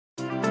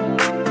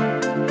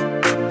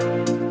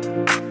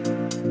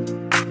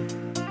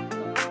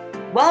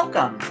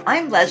Welcome.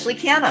 I'm Leslie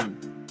Canham.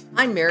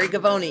 I'm Mary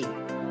Gavoni.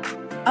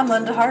 I'm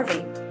Linda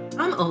Harvey.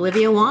 I'm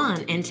Olivia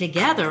Wan, and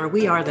together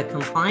we are the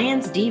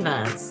Compliance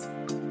Divas.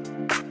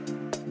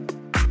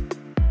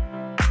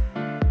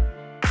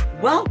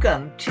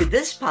 Welcome to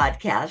this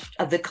podcast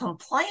of the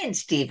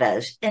Compliance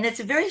Divas, and it's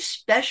a very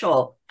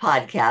special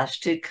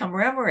podcast to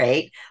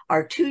commemorate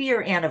our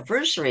 2-year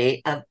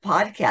anniversary of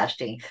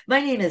podcasting.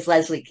 My name is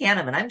Leslie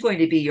Canham, and I'm going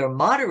to be your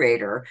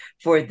moderator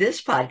for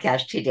this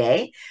podcast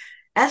today.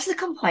 As the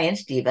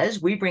Compliance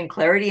Divas, we bring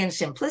clarity and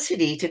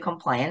simplicity to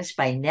compliance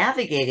by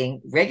navigating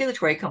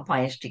regulatory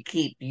compliance to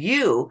keep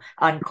you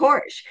on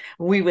course.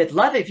 We would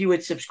love if you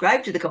would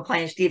subscribe to the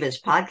Compliance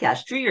Divas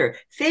podcast through your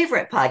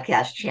favorite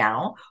podcast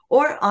channel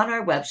or on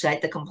our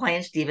website,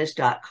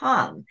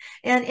 thecompliancedivas.com.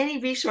 And any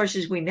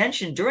resources we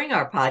mentioned during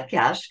our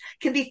podcast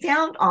can be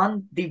found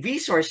on the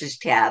resources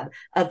tab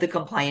of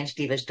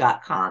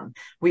thecompliancedivas.com.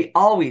 We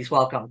always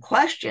welcome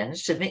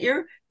questions. Submit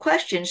your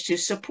questions to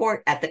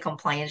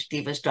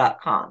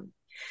support@thecompliancedivas.com.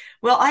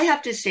 Well, I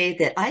have to say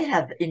that I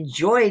have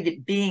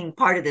enjoyed being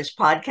part of this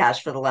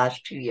podcast for the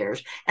last 2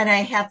 years, and I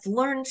have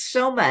learned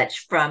so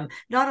much from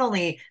not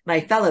only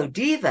my fellow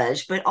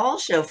divas, but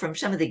also from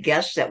some of the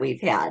guests that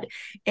we've had.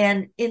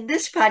 And in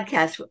this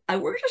podcast,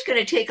 we're just going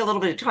to take a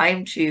little bit of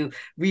time to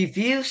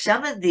review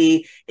some of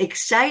the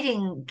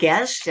exciting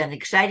guests and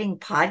exciting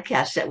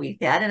podcasts that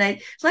we've had. And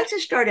I'd like to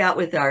start out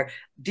with our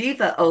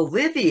diva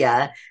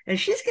Olivia, and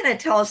she's going to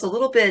tell us a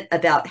little bit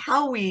about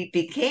how we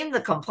became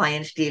the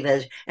Compliance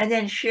Divas and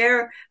then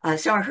share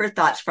some of her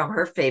thoughts from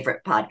her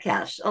favorite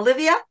podcasts.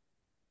 Olivia?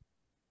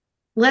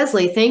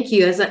 Leslie, thank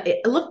you. As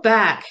I look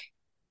back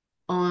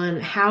on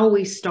how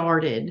we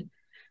started,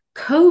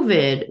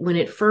 COVID, when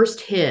it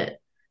first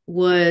hit,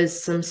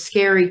 was some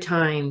scary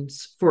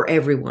times for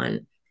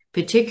everyone,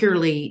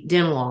 particularly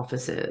dental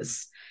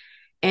offices.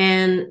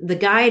 And the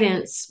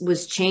guidance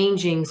was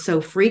changing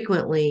so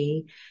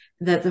frequently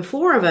that the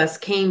four of us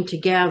came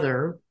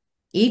together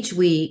each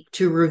week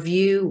to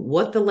review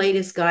what the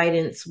latest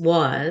guidance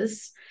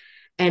was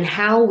and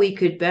how we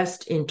could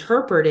best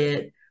interpret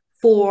it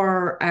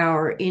for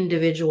our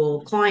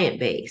individual client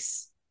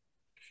base.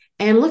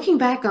 And looking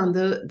back on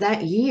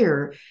that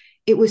year,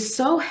 it was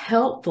so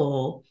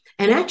helpful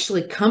and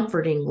actually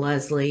comforting,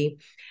 Leslie,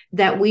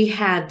 that we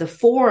had the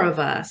four of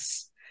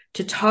us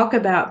to talk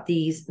about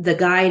the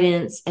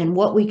guidance and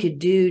what we could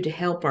do to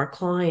help our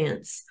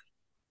clients.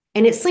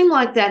 And it seemed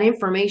like that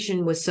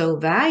information was so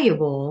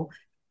valuable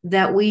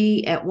that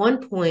we at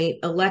one point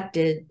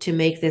elected to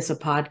make this a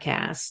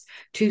podcast,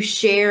 to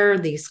share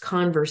these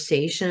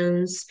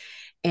conversations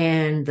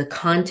and the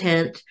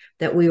content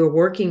that we were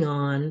working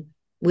on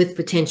with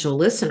potential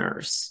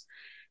listeners.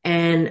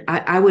 And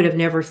I would have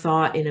never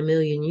thought in a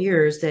million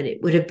years that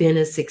it would have been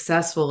as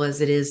successful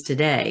as it is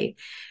today.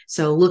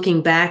 So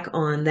looking back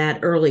on that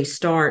early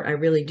start, I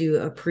really do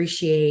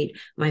appreciate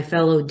my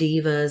fellow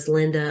divas,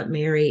 Linda,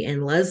 Mary,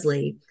 and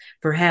Leslie,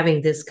 for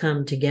having this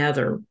come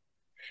together.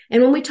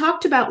 And when we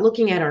talked about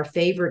looking at our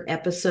favorite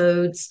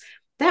episodes,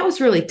 that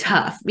was really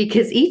tough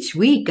because each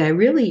week I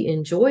really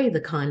enjoy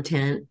the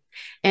content.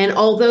 And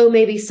although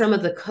maybe some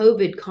of the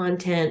COVID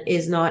content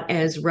is not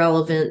as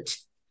relevant,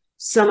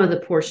 some of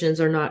the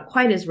portions are not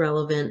quite as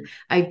relevant,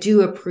 I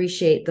do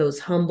appreciate those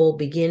humble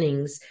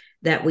beginnings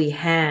that we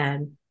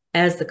had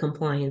as the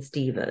Compliance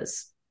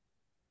Divas.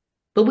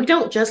 But we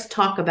don't just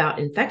talk about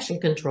infection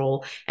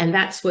control, and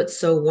that's what's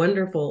so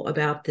wonderful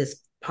about this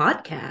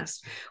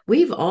podcast.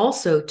 We've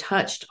also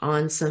touched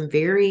on some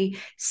very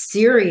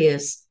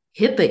serious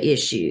HIPAA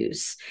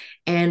issues,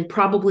 and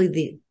probably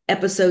the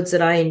episodes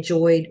that I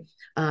enjoyed,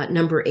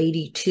 number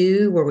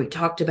 82, where we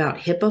talked about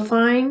HIPAA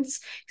fines,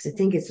 because I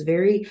think it's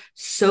very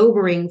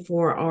sobering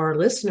for our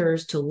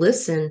listeners to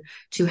listen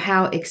to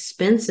how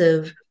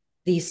expensive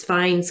these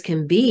fines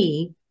can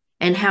be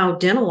and how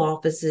dental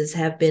offices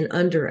have been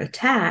under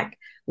attack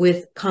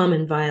with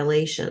common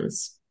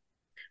violations.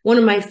 One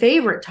of my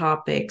favorite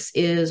topics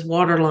is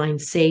waterline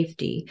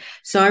safety.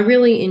 So I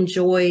really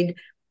enjoyed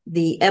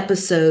the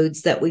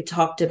episodes that we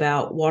talked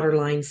about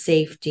waterline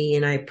safety,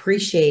 and I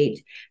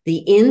appreciate the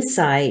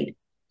insight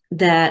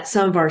that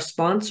some of our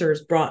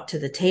sponsors brought to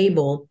the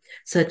table,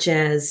 such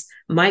as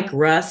Mike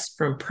Rust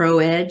from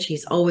ProEdge.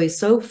 He's always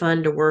so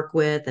fun to work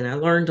with, and I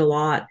learned a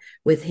lot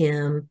with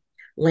him.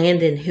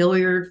 Landon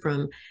Hilliard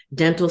from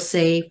Dental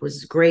Safe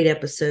was a great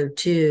episode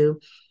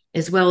too,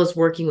 as well as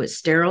working with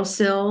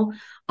SterilSil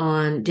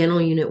on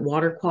dental unit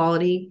water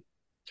quality.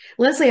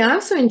 Leslie, I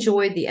also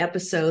enjoyed the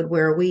episode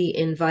where we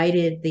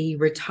invited the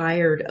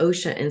retired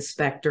OSHA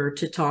inspector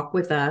to talk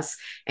with us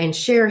and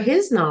share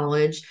his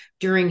knowledge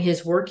during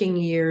his working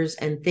years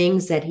and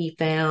things that he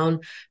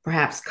found,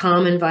 perhaps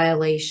common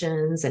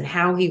violations, and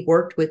how he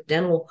worked with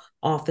dental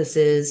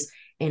offices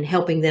and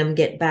helping them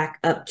get back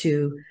up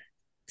to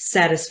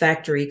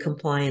satisfactory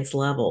compliance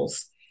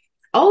levels.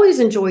 Always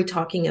enjoy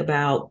talking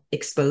about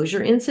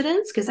exposure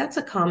incidents because that's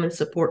a common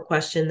support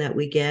question that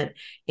we get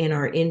in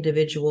our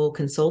individual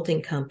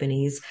consulting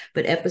companies.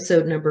 But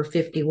episode number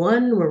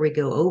 51, where we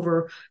go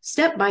over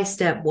step by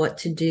step what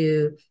to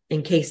do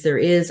in case there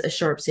is a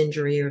sharps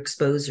injury or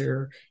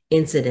exposure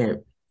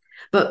incident.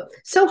 But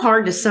so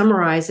hard to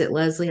summarize it,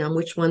 Leslie, on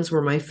which ones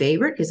were my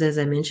favorite, because as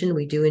I mentioned,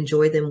 we do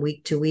enjoy them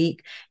week to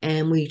week,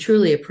 and we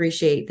truly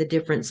appreciate the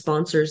different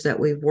sponsors that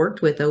we've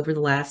worked with over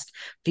the last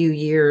few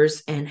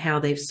years and how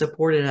they've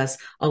supported us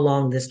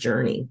along this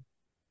journey.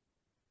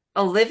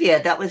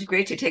 Olivia, that was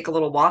great to take a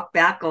little walk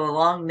back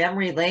along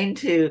memory lane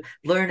to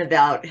learn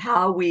about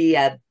how we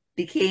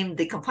became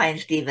the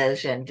Compliance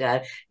Divas.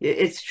 And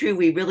it's true,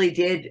 we really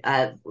did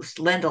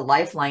lend a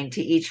lifeline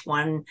to each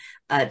one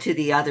to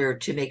the other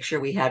to make sure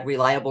we had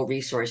reliable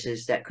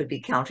resources that could be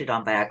counted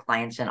on by our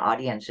clients and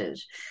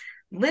audiences.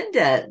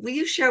 Linda, will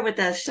you share with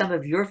us some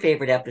of your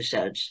favorite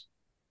episodes?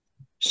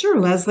 Sure,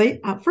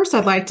 Leslie. First,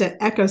 I'd like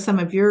to echo some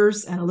of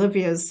yours and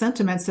Olivia's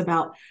sentiments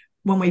about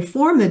when we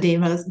formed the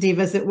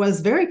Divas, it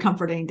was very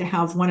comforting to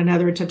have one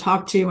another to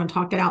talk to and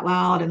talk it out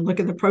loud and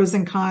look at the pros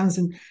and cons,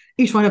 and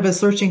each one of us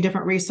searching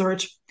different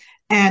research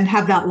and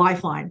have that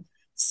lifeline.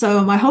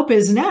 So my hope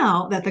is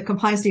now that the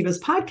Compliance Divas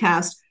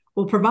podcast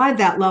will provide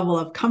that level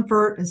of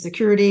comfort and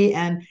security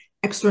and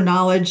extra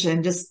knowledge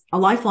and just a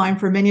lifeline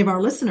for many of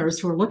our listeners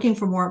who are looking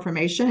for more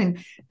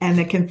information, and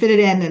they can fit it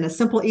in a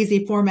simple,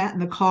 easy format in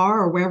the car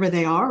or wherever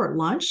they are or at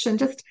lunch, and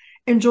just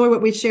enjoy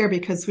what we share,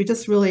 because we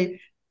just really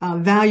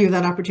value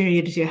that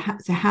opportunity to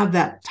have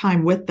that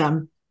time with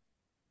them.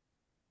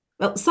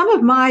 Well, some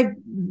of my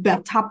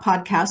top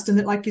podcasts,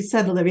 and like you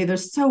said, Olivia, they're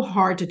so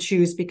hard to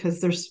choose because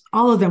there's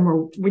all of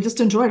them we just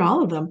enjoyed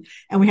all of them.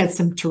 And we had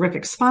some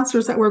terrific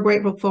sponsors that we're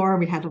grateful for.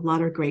 We had a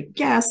lot of great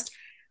guests.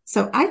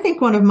 So I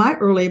think one of my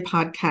early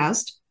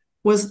podcasts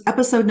was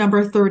episode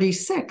number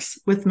 36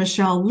 with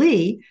Michelle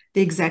Lee,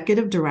 the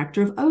executive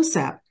director of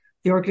OSAP,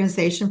 the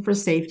Organization for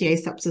Safety,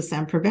 Asepsis,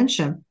 and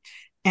Prevention.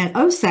 And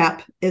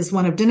OSAP is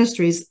one of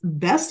dentistry's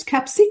best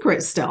kept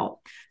secrets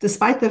still,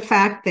 despite the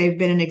fact they've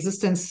been in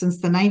existence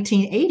since the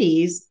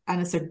 1980s. And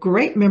it's a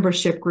great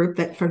membership group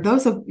that for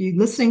those of you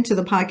listening to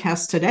the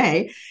podcast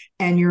today,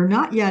 and you're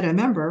not yet a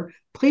member,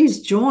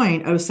 please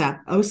join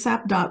OSAP,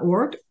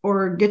 osap.org,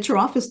 or get your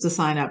office to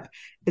sign up.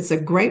 It's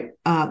a great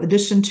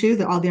addition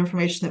to all the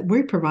information that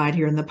we provide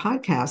here in the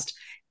podcast.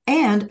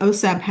 And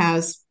OSAP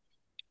has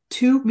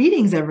 2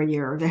 meetings every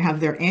year. They have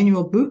their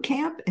annual boot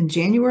camp in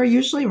January,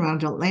 usually around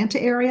the Atlanta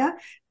area.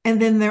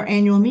 And then their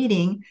annual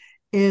meeting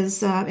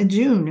is in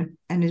June,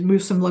 and it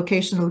moves from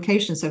location to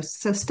location. So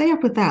stay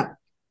up with that.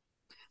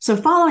 So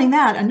following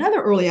that,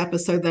 another early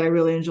episode that I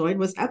really enjoyed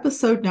was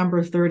episode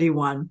number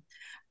 31.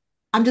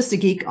 I'm just a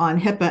geek on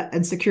HIPAA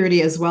and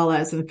security as well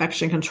as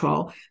infection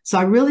control. So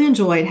I really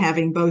enjoyed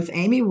having both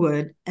Amy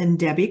Wood and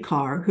Debbie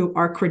Carr, who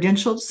are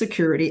credentialed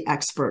security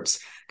experts,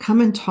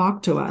 come and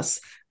talk to us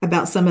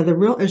about some of the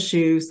real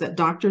issues that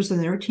doctors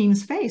and their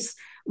teams face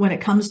when it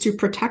comes to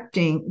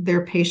protecting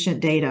their patient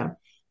data.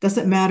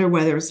 Doesn't matter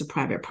whether it's a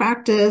private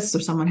practice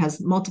or someone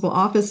has multiple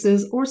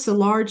offices or it's a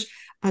large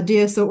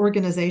DSO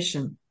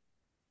organization.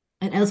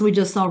 And as we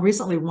just saw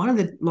recently, one of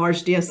the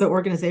large DSO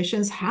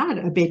organizations had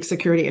a big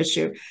security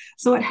issue.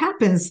 So it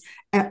happens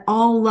at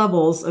all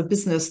levels of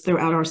business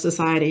throughout our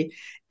society.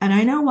 And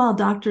I know while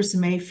doctors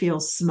may feel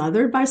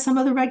smothered by some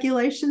of the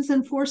regulations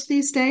enforced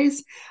these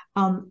days,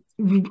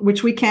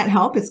 which we can't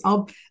help,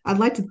 I'd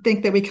like to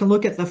think that we can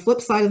look at the flip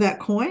side of that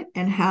coin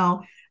and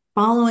how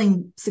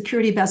following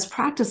security best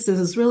practices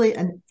is really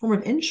a form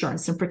of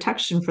insurance and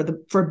protection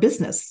for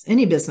business,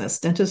 any business,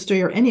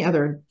 dentistry or any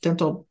other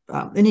dental,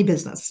 any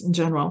business in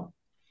general.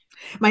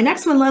 My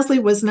next one, Leslie,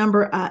 was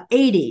number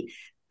 80,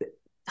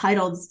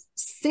 titled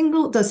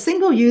Does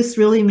Single Use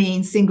Really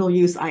Mean Single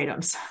Use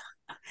Items?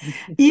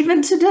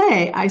 Even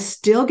today, I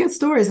still get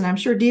stories, and I'm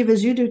sure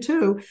Divas, you do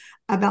too,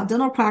 about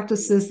dental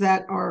practices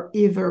that are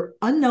either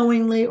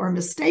unknowingly or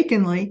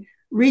mistakenly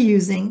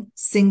reusing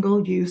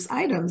single-use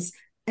items.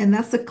 And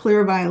that's a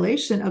clear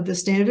violation of the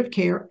standard of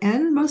care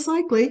and most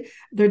likely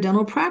their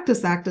Dental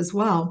Practice Act as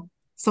well.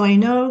 So I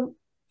know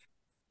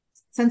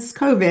since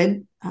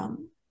COVID,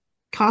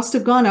 costs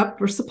have gone up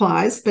for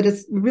supplies, but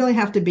we really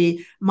have to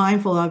be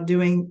mindful of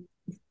doing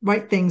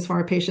right things for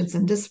our patients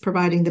and just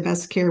providing the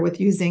best care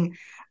with using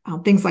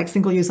things like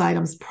single-use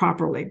items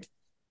properly.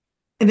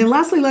 And then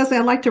lastly, Leslie,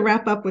 I'd like to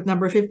wrap up with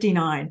number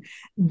 59.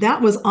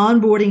 That was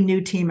onboarding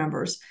new team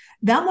members.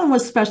 That one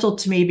was special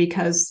to me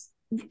because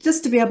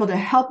just to be able to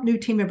help new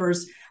team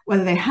members,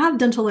 whether they have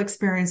dental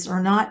experience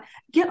or not,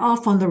 get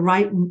off on the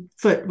right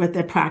foot with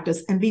their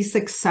practice and be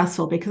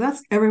successful, because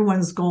that's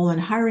everyone's goal in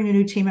hiring a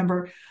new team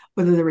member,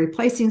 whether they're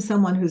replacing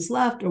someone who's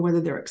left or whether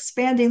they're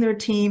expanding their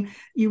team.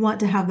 You want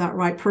to have that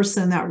right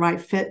person, that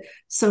right fit.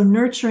 So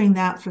nurturing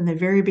that from the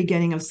very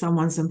beginning of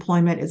someone's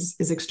employment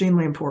is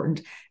extremely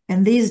important.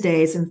 And these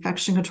days,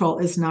 infection control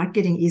is not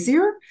getting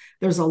easier.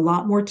 There's a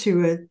lot more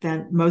to it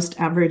than most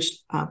average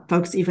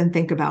folks even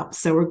think about.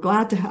 So we're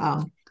glad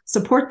to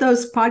support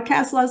those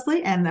podcasts,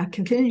 Leslie, and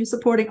continue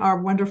supporting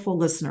our wonderful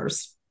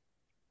listeners.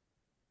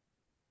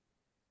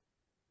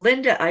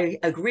 Linda, I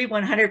agree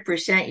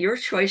 100%. Your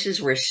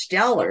choices were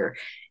stellar.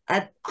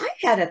 I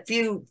had a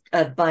few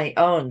of my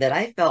own that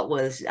I felt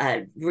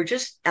were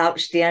just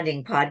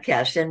outstanding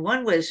podcasts. And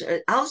one was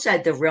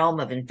outside the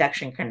realm of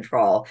infection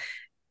control.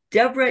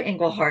 Deborah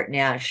Englehart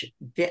Nash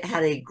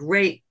had a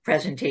great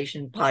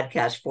presentation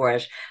podcast for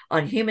us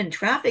on human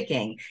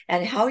trafficking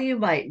and how you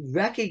might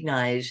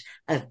recognize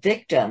a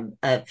victim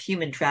of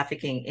human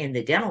trafficking in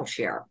the dental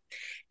chair.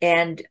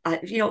 And,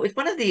 it's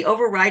one of the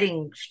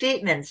overriding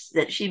statements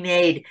that she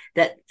made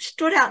that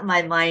stood out in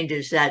my mind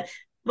is that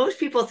most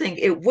people think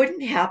it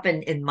wouldn't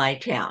happen in my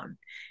town.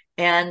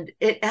 And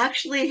it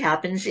actually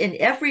happens in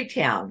every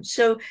town.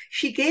 So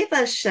she gave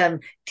us some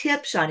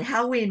tips on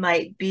how we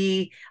might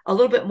be a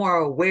little bit more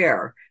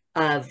aware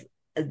of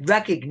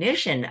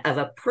recognition of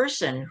a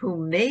person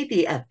who may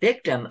be a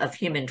victim of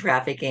human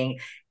trafficking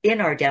in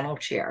our dental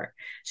chair.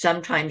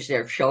 Sometimes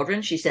they're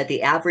children. She said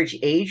the average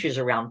age is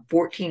around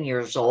 14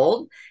 years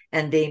old,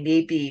 and they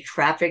may be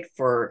trafficked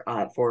for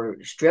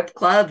strip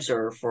clubs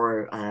or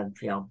for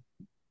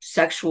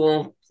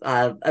sexual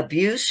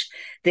abuse.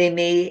 They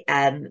may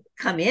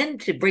come in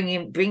to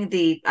bring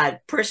the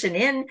person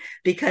in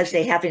because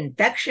they have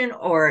infection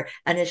or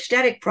an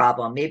aesthetic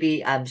problem,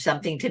 maybe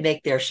something to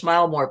make their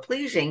smile more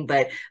pleasing.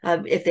 But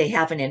if they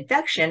have an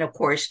infection, of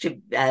course,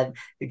 to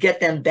get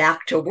them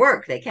back to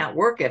work. They can't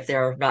work if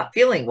they're not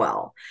feeling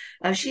well.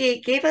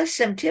 She gave us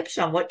some tips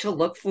on what to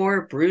look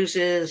for,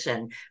 bruises,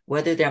 and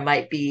whether there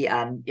might be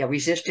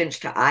resistance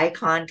to eye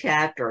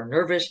contact or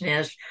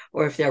nervousness,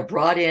 or if they're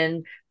brought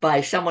in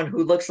by someone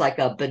who looks like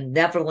a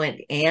benevolent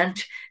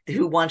aunt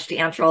who wants to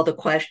answer all the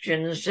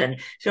questions. And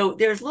so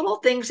there's little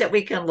things that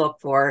we can look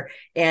for,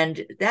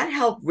 and that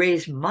helped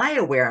raise my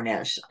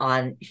awareness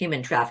on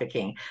human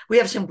trafficking. We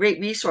have some great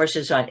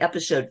resources on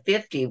episode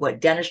 50, what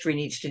dentistry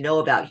needs to know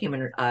about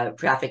human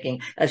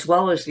trafficking, as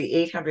well as the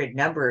 800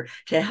 number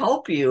to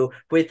help you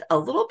with a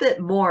little bit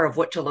more of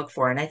what to look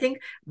for. And I think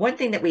one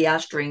thing that we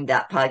asked during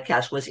that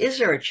podcast was, is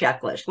there a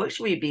checklist? What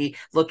should we be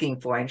looking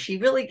for? And she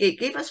really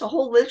gave us a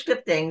whole list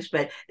of things,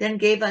 but then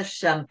gave us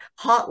some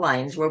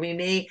hotlines where we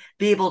may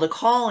be able to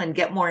call and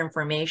get more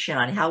information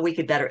on how we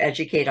could better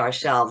educate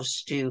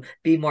ourselves to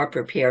be more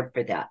prepared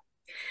for that.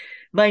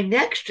 My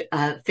next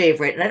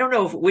favorite, and I don't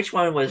know which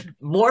one was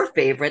more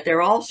favorite,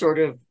 they're all sort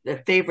of the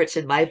favorites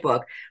in my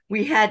book.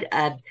 We had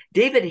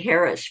David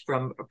Harris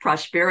from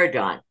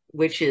Prosperident,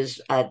 which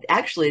is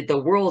actually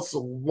the world's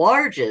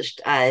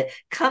largest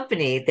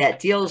company that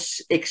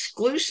deals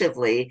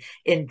exclusively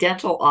in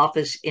dental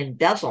office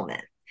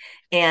embezzlement.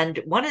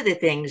 And one of the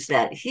things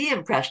that he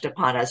impressed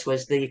upon us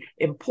was the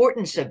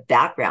importance of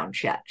background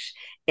checks.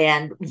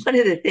 And one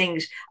of the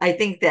things I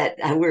think that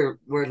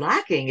we're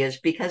lacking is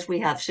because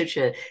we have such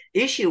an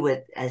issue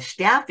with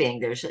staffing.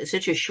 There's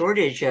such a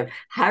shortage of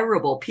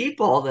hireable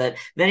people that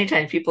many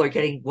times people are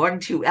getting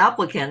 1-2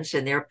 applicants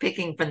and they're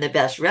picking from the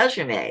best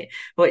resume.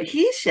 What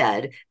he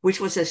said, which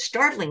was a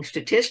startling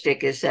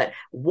statistic, is that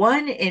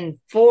 1 in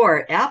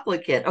 4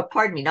 applicants,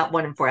 not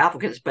 1 in 4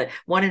 applicants, but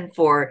 1 in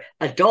 4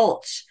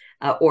 adults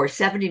or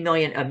 70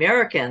 million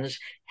Americans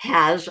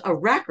has a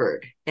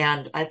record.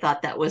 And I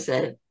thought that was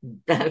a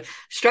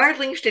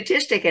startling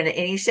statistic. And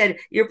he said,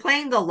 you're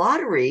playing the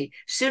lottery.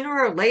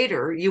 Sooner or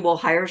later, you will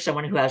hire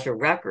someone who has a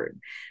record.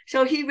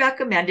 So he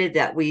recommended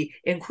that we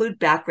include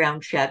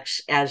background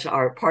checks as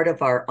our part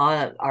of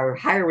our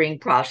hiring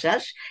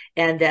process,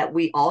 and that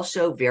we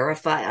also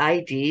verify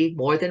ID,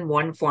 more than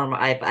one form of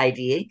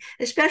ID,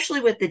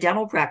 especially with the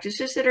dental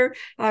practices that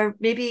are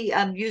maybe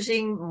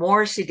using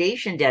more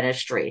sedation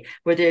dentistry,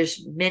 where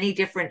there's many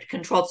different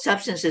controlled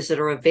substances that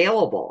are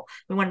available.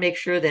 We want to make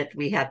sure that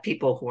we have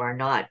people who are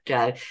not,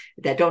 that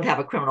don't have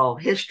a criminal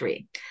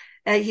history.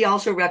 He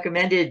also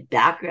recommended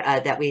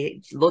that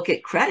we look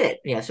at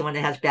credit. Someone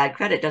that has bad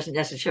credit doesn't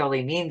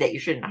necessarily mean that you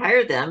shouldn't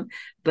hire them,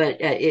 but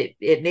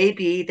it may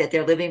be that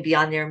they're living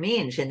beyond their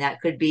means, and that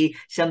could be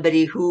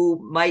somebody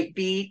who might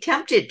be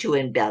tempted to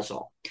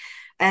embezzle.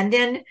 And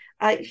then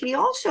he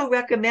also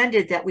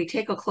recommended that we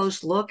take a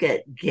close look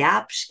at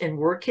gaps in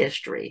work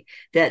history,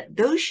 that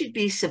those should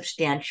be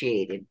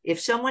substantiated.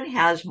 If someone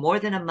has more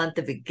than a month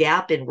of a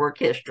gap in work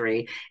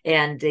history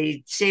and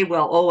they say,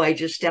 well, I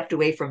just stepped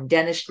away from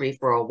dentistry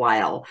for a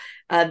while,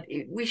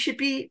 we should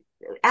be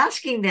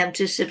asking them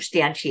to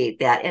substantiate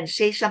that and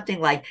say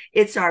something like,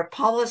 it's our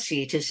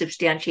policy to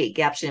substantiate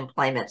gaps in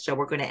employment. So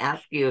we're going to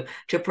ask you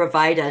to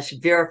provide us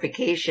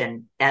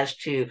verification as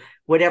to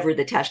whatever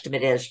the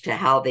testament is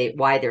to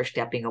why they're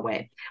stepping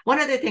away. One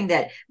other thing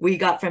that we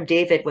got from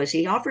David was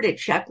he offered a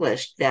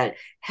checklist that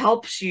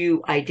helps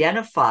you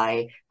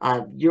identify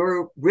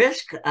your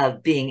risk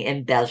of being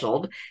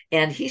embezzled.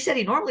 And he said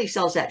he normally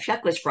sells that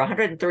checklist for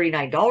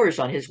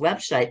 $139 on his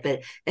website,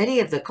 but any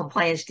of the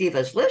Compliance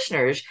Divas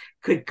listeners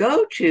could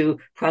go to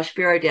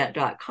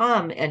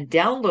prosperident.com and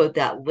download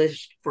that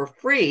list for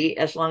free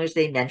as long as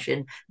they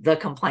mention the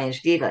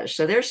Compliance Divas.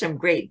 So there's some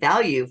great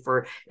value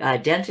for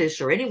dentists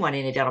or anyone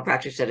in a dental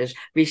practice that is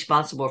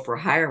responsible for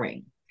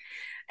hiring.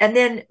 And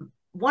then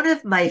one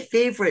of my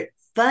favorite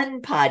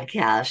fun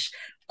podcasts,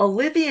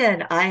 Olivia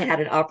and I had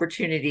an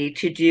opportunity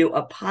to do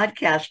a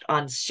podcast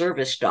on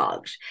service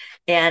dogs.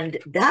 And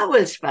that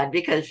was fun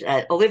because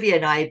Olivia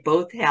and I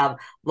both have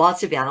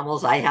lots of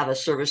animals. I have a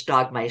service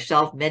dog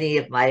myself. Many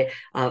of my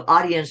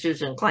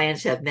audiences and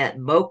clients have met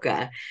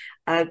Mocha.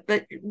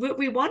 But what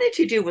we wanted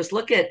to do was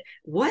look at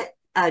what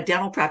a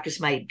dental practice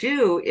might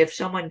do if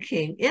someone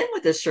came in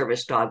with a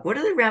service dog. What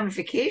are the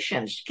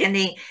ramifications? Can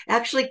they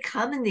actually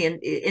come in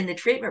the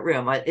treatment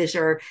room? Is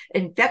there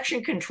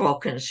infection control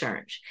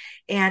concerns?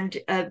 And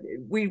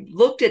we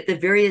looked at the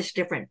various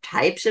different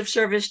types of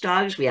service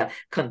dogs. We have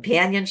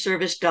companion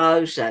service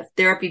dogs,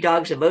 therapy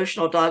dogs,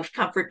 emotional dogs,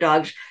 comfort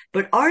dogs,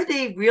 but are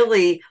they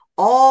really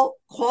all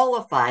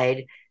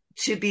qualified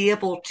to be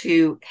able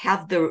to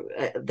have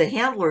the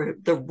handler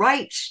the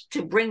rights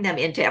to bring them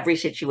into every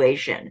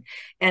situation?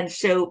 And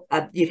so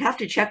you'd have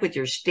to check with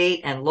your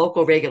state and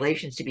local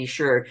regulations to be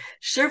sure.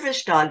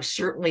 Service dogs,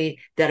 certainly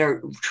that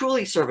are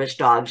truly service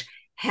dogs,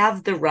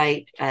 have the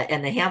right,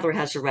 and the handler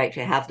has the right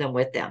to have them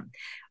with them.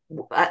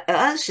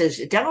 Us as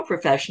dental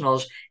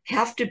professionals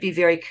have to be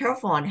very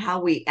careful on how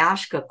we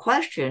ask a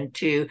question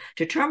to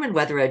determine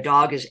whether a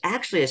dog is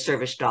actually a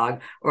service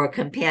dog or a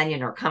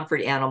companion or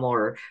comfort animal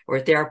or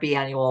therapy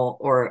animal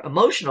or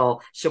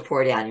emotional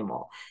support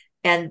animal.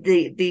 And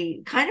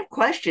the kind of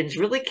questions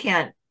really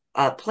can't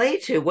play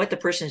to what the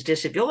person's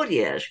disability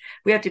is.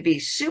 We have to be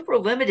super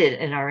limited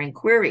in our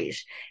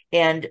inquiries.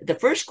 And the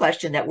first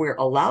question that we're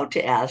allowed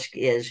to ask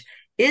is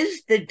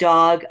the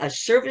dog a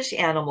service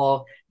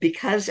animal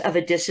because of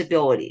a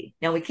disability?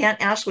 Now, we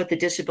can't ask what the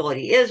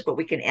disability is, but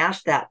we can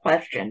ask that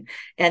question.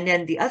 And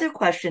then the other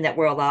question that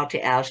we're allowed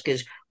to ask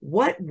is,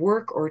 what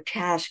work or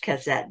task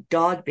has that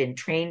dog been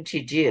trained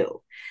to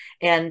do?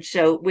 And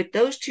so with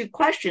those two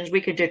questions,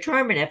 we can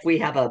determine if we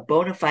have a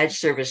bona fide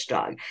service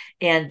dog,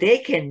 and they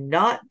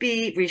cannot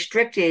be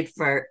restricted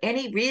for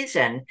any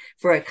reason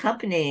for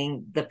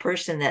accompanying the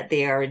person that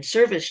they are in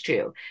service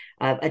to.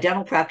 A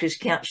dental practice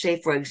can't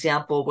say, for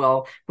example,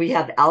 well, we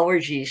have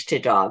allergies to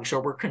dogs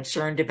or we're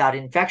concerned about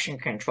infection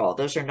control.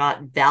 Those are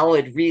not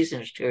valid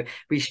reasons to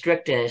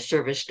restrict a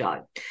service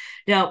dog.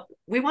 Now,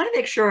 we want to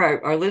make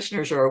sure our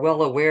listeners are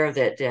well aware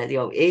that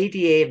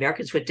ADA,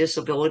 Americans with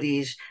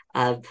Disabilities,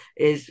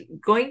 is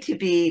going to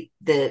be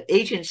the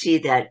agency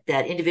that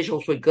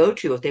individuals would go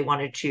to if they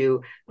wanted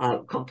to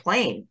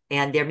complain,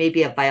 and there may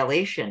be a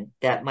violation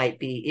that might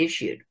be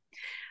issued.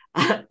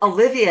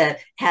 Olivia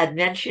had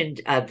mentioned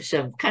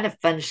some kind of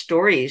fun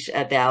stories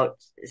about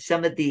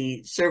some of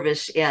the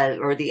service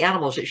or the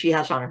animals that she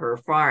has on her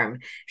farm.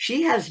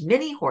 She has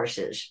mini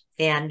horses,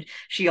 and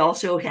she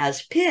also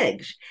has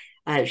pigs.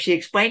 She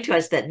explained to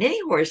us that mini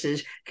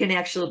horses can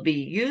actually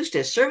be used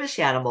as service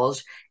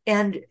animals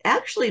and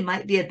actually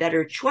might be a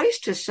better choice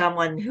to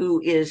someone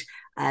who is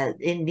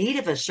in need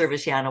of a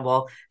service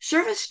animal.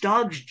 Service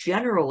dogs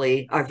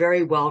generally are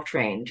very well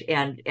trained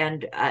and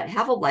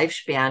have a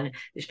lifespan,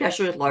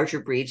 especially with larger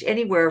breeds,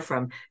 anywhere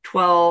from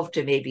 12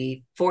 to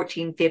maybe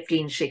 14,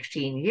 15,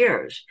 16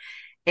 years.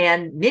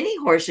 And mini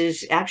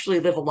horses actually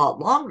live a lot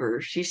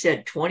longer. She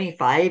said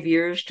 25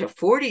 years to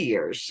 40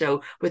 years.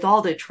 So with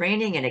all the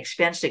training and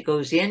expense that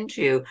goes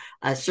into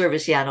a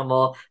service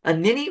animal, a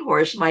mini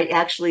horse might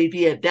actually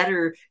be a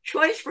better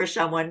choice for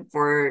someone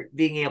for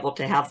being able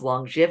to have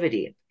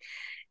longevity.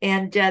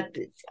 And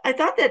I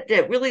thought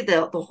that really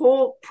the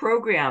whole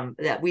program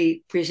that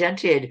we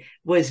presented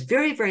was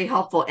very, very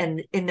helpful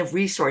in the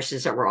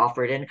resources that were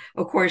offered. And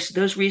of course,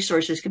 those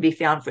resources can be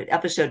found for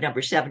episode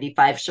number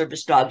 75,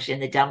 Service Dogs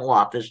in the Dental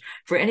Office,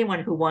 for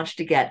anyone who wants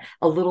to get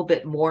a little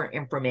bit more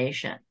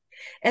information.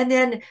 And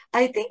then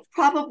I think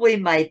probably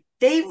my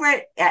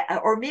favorite,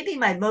 or maybe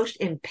my most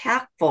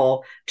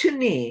impactful to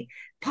me,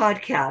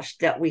 podcast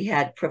that we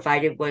had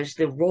provided was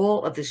the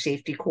role of the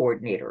safety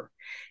coordinator.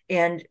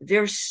 And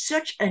there's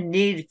such a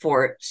need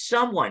for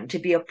someone to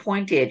be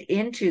appointed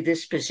into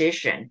this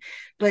position.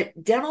 But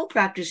dental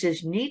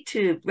practices need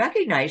to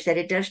recognize that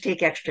it does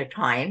take extra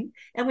time,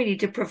 and we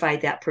need to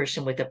provide that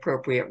person with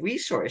appropriate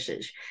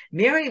resources.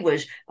 Mary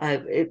was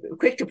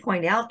quick to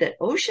point out that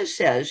OSHA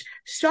says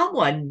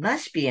someone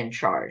must be in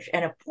charge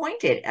and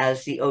appointed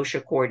as the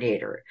OSHA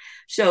coordinator.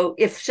 So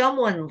if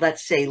someone,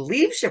 let's say,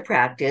 leaves a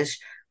practice,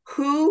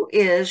 who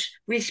is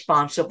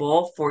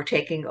responsible for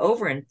taking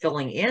over and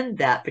filling in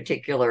that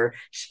particular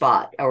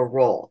spot or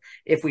role?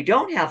 If we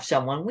don't have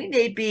someone, we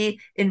may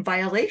be in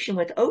violation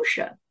with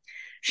OSHA.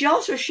 She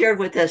also shared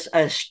with us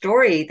a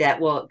story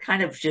that will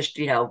kind of just,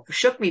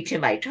 shook me to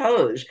my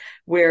toes,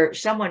 where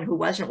someone who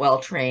wasn't well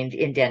trained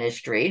in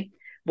dentistry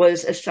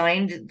was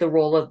assigned the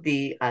role of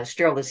the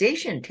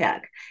sterilization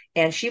tech.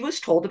 And she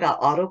was told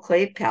about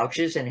autoclave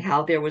pouches and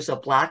how there was a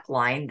black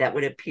line that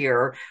would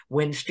appear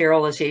when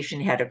sterilization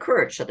had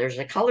occurred. So there's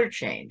a color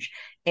change.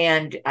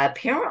 And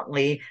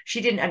apparently she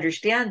didn't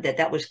understand that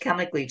that was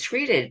chemically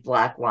treated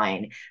black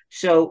line.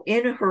 So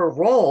in her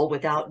role,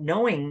 without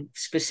knowing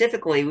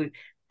specifically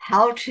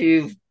how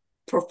to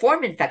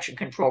perform infection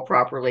control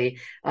properly,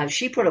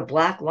 she put a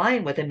black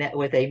line with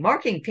a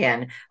marking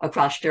pen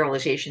across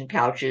sterilization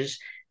pouches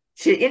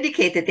to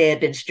indicate that they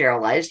had been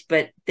sterilized,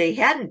 but they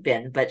hadn't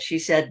been. But she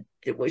said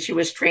she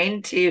was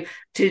trained to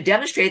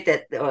demonstrate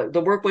that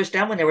the work was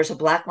done when there was a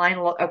black line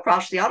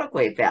across the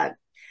autoclave bag.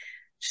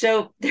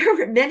 So there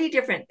were many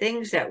different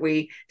things that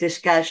we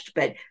discussed,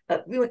 but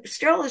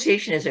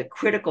sterilization is a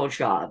critical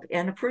job,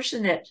 and a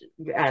person that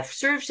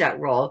serves that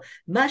role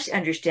must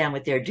understand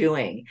what they're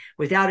doing.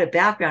 Without a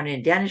background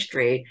in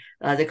dentistry,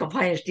 the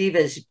Compliance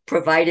Divas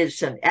provided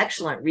some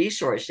excellent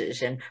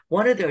resources, and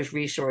one of those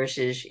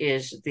resources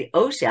is the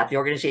OSAP, the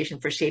Organization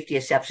for Safety,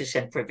 Asepsis,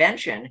 and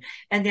Prevention,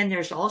 and then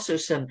there's also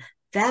some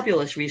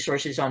fabulous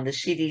resources on the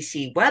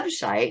CDC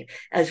website,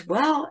 as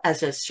well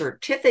as a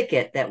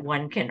certificate that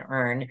one can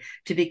earn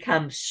to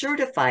become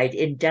certified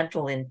in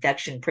dental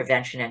infection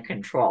prevention and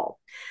control.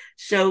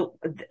 So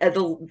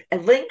the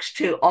links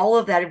to all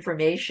of that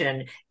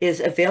information is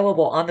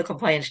available on the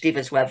Compliance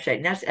Divas website.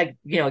 And that's,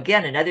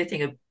 again, another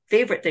thing, a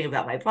favorite thing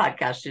about my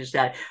podcast is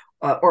that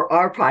or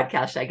our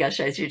podcast, I guess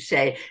I should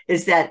say,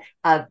 is that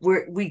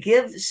we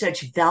give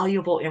such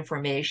valuable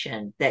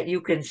information that you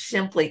can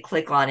simply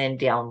click on and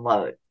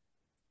download.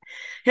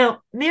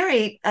 Now,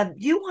 Mary,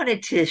 you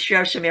wanted to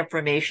share some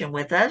information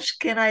with us.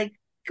 Can I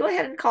go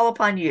ahead and call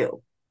upon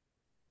you?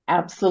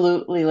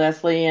 Absolutely,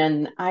 Leslie.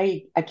 And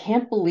I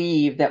can't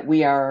believe that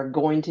we are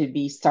going to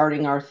be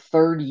starting our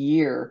third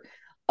year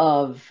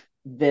of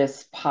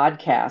this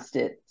podcast.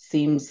 It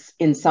seems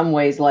in some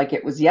ways like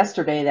it was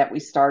yesterday that we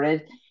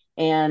started.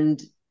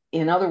 And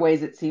in other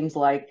ways, it seems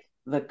like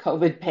the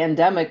COVID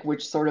pandemic,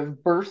 which sort of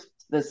birthed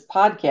this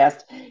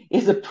podcast,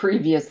 is a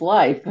previous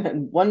life,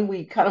 and one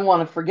we kind of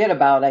want to forget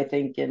about, I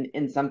think,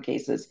 in some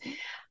cases.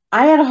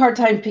 I had a hard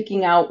time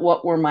picking out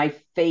what were my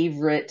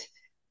favorite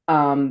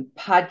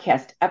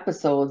podcast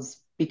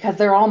episodes because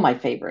they're all my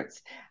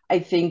favorites. I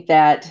think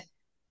that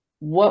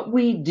what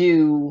we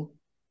do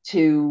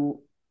to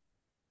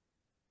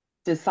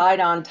decide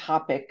on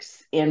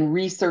topics and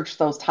research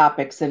those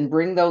topics and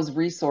bring those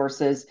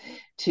resources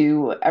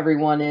to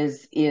everyone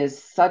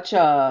is such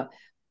a,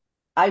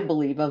 I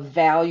believe, a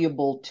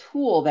valuable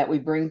tool that we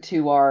bring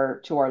to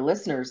our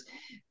listeners.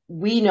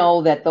 We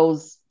know that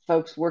those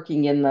folks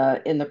working in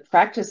the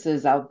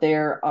practices out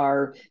there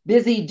are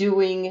busy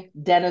doing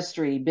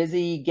dentistry,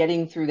 busy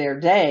getting through their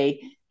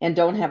day, and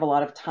don't have a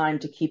lot of time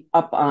to keep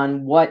up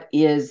on what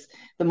is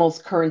the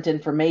most current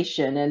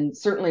information. And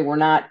certainly we're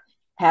not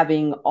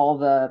having all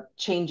the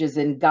changes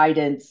in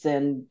guidance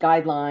and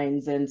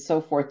guidelines and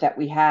so forth that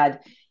we had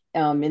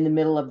in the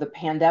middle of the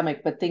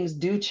pandemic, but things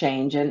do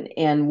change.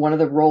 And one of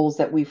the roles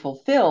that we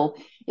fulfill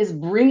is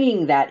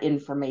bringing that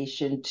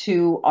information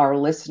to our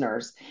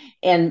listeners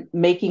and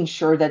making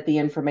sure that the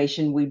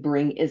information we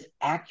bring is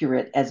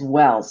accurate as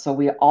well. So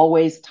we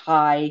always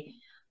tie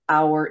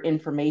our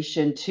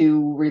information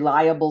to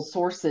reliable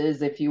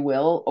sources, if you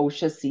will,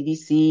 OSHA,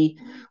 CDC,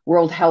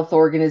 World Health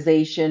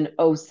Organization,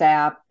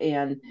 OSAP,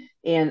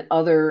 and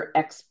other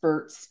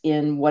experts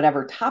in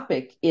whatever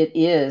topic it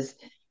is,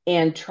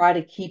 and try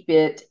to keep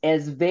it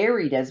as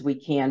varied as we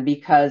can,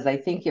 because I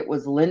think it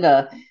was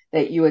Linda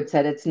that you had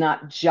said it's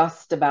not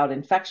just about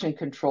infection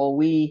control.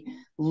 We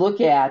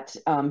look at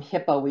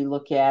HIPAA, we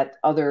look at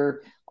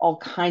all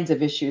kinds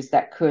of issues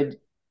that could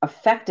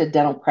affect a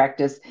dental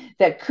practice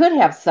that could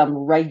have some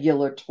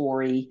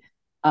regulatory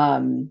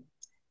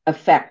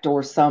effect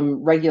or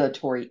some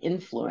regulatory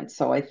influence.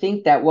 So I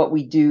think that what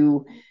we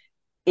do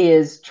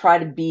is try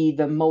to be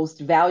the most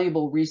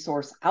valuable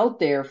resource out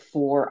there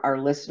for our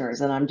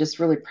listeners. And I'm just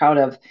really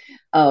proud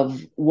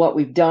of what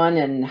we've done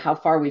and how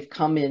far we've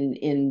come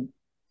in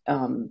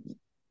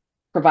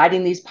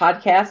providing these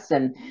podcasts.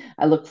 And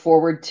I look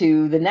forward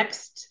to the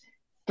next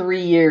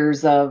 3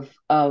 years of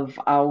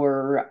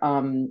our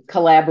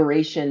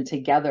collaboration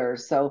together.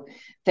 So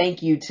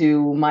thank you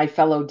to my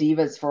fellow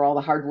divas for all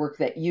the hard work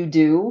that you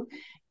do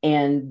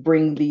and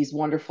bring these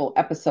wonderful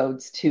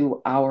episodes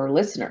to our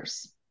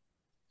listeners.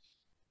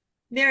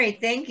 Mary,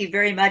 thank you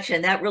very much.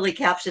 And that really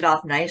caps it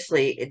off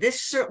nicely. This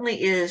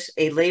certainly is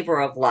a labor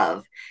of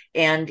love,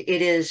 and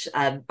it is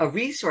a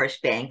resource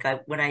bank.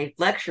 When I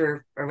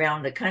lecture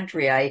around the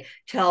country, I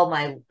tell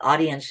my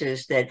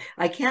audiences that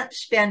I can't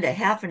spend a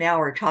half an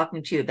hour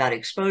talking to you about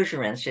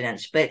exposure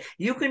incidents, but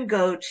you can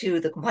go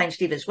to the Compliance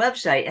Divas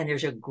website and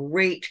there's a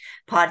great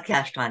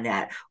podcast on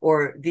that,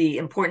 or the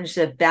importance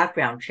of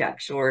background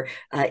checks, or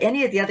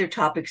any of the other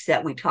topics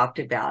that we talked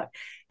about.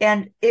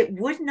 And it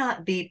would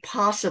not be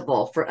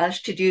possible for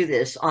us to do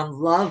this on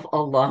love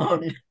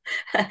alone.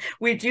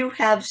 We do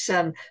have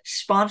some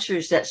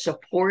sponsors that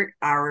support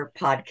our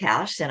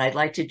podcast, and I'd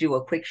like to do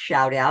a quick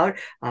shout out.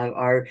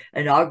 Our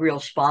inaugural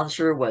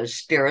sponsor was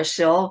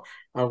Stericyl.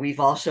 We've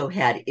also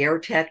had Air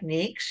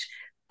Techniques,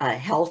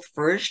 Health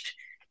First,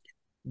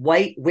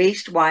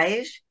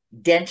 WasteWise,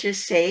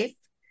 Dentist Safe,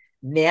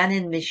 Man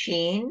and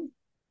Machine,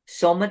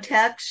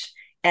 Somatex.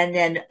 And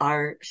then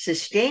our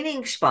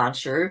sustaining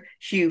sponsor,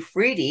 Hugh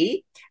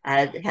Freedy,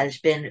 has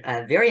been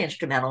very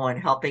instrumental in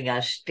helping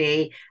us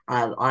stay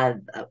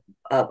on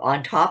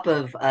top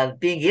of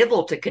being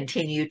able to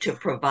continue to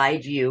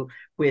provide you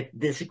with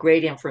this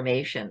great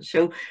information.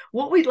 So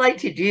what we'd like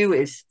to do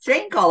is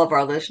thank all of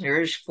our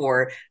listeners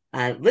for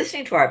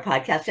listening to our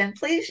podcast. And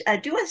please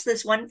do us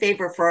this one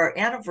favor for our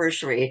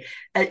anniversary.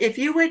 If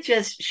you would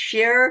just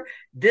share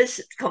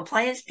this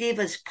Compliance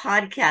Divas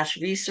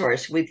podcast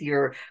resource with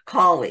your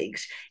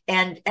colleagues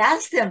and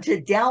ask them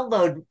to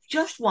download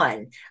just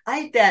one.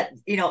 I bet,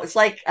 it's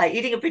like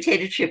eating a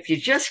potato chip. You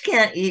just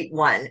can't eat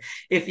one.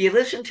 If you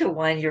listen to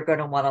one, you're going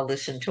to want to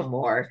listen to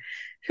more.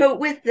 So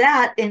with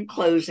that, in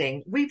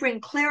closing, we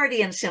bring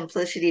clarity and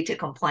simplicity to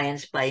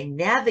compliance by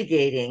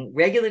navigating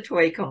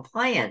regulatory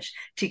compliance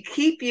to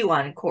keep you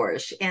on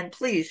course. And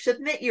please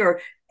submit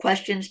your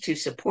questions to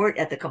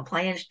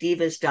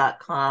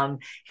support@thecompliancedivas.com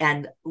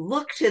and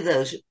look to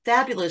those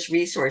fabulous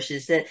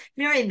resources that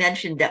Mary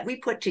mentioned that we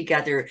put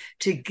together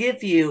to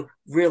give you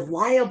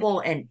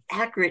reliable and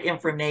accurate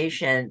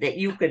information that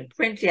you can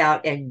print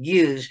out and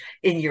use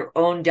in your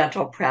own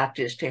dental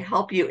practice to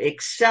help you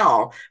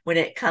excel when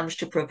it comes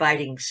to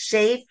providing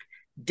safe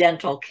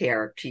dental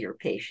care to your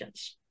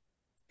patients.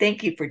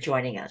 Thank you for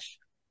joining us.